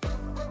takeaways.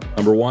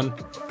 Number one,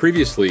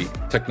 previously,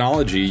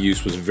 technology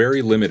use was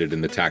very limited in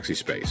the taxi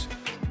space.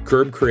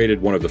 Curb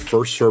created one of the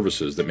first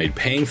services that made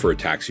paying for a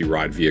taxi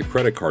ride via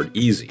credit card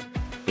easy.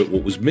 But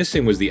what was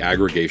missing was the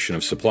aggregation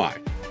of supply.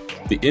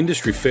 The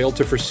industry failed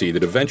to foresee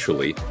that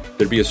eventually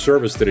there'd be a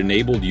service that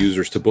enabled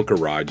users to book a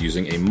ride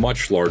using a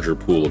much larger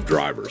pool of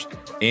drivers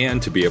and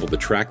to be able to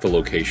track the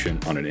location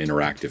on an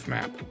interactive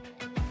map.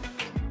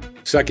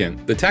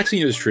 Second, the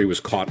taxi industry was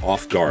caught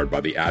off guard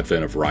by the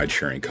advent of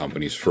ride-sharing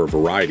companies for a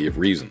variety of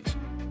reasons.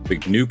 The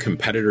new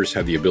competitors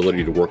had the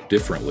ability to work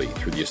differently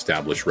through the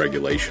established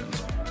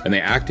regulations, and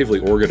they actively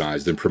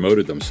organized and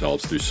promoted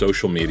themselves through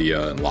social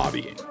media and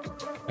lobbying.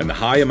 And the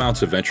high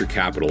amounts of venture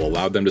capital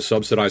allowed them to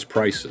subsidize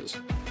prices.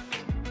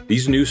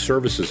 These new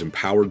services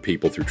empowered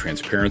people through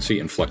transparency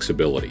and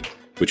flexibility,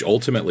 which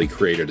ultimately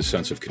created a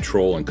sense of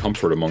control and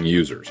comfort among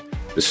users,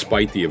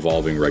 despite the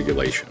evolving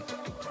regulation.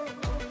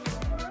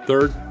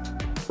 Third,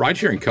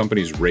 ride-sharing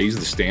companies raised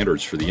the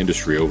standards for the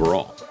industry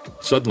overall.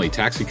 Suddenly,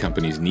 taxi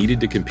companies needed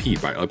to compete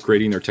by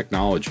upgrading their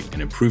technology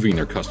and improving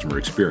their customer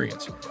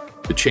experience.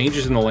 The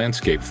changes in the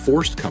landscape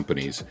forced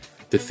companies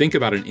to think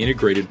about an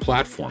integrated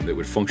platform that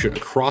would function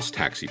across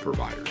taxi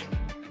providers,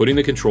 putting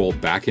the control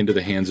back into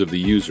the hands of the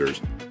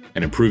users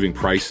and improving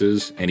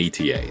prices and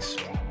ETAs.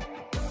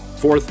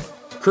 Fourth,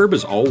 Curb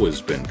has always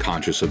been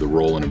conscious of the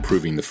role in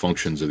improving the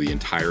functions of the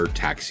entire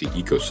taxi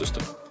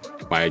ecosystem.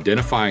 By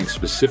identifying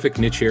specific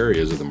niche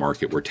areas of the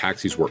market where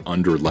taxis were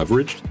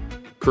under-leveraged,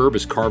 Curb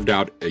has carved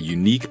out a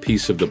unique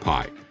piece of the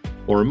pie,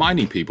 while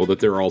reminding people that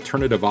there are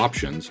alternative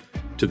options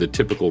to the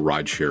typical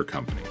rideshare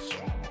companies.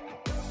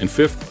 And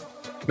fifth,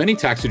 many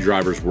taxi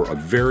drivers were a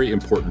very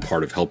important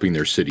part of helping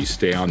their cities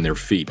stay on their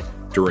feet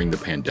during the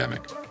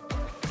pandemic.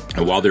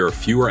 And while there are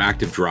fewer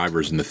active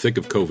drivers in the thick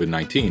of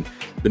COVID-19,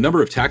 the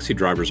number of taxi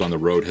drivers on the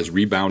road has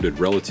rebounded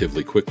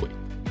relatively quickly.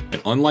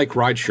 And unlike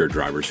rideshare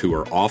drivers who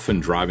are often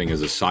driving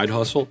as a side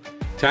hustle,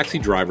 taxi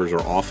drivers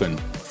are often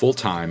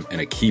full-time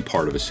and a key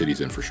part of a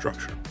city's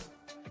infrastructure.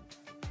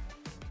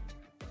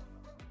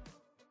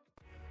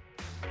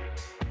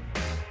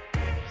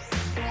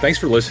 Thanks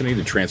for listening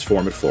to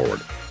Transform It Forward,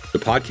 the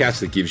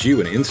podcast that gives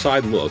you an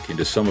inside look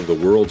into some of the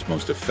world's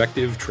most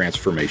effective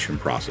transformation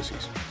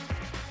processes.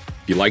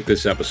 If you like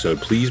this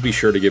episode, please be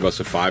sure to give us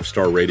a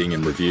 5-star rating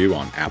and review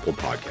on Apple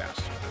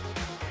Podcasts.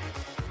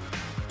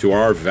 To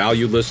our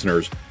valued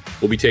listeners,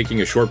 we'll be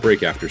taking a short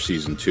break after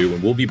Season 2,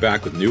 and we'll be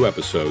back with new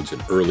episodes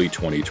in early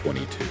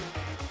 2022.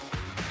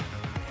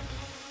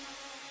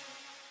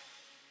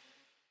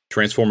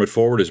 Transform It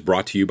Forward is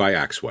brought to you by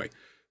Axway,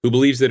 who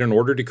believes that in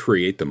order to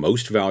create the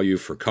most value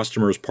for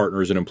customers,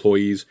 partners, and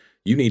employees,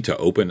 you need to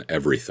open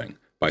everything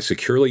by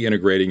securely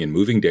integrating and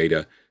moving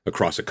data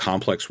across a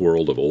complex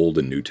world of old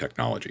and new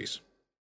technologies.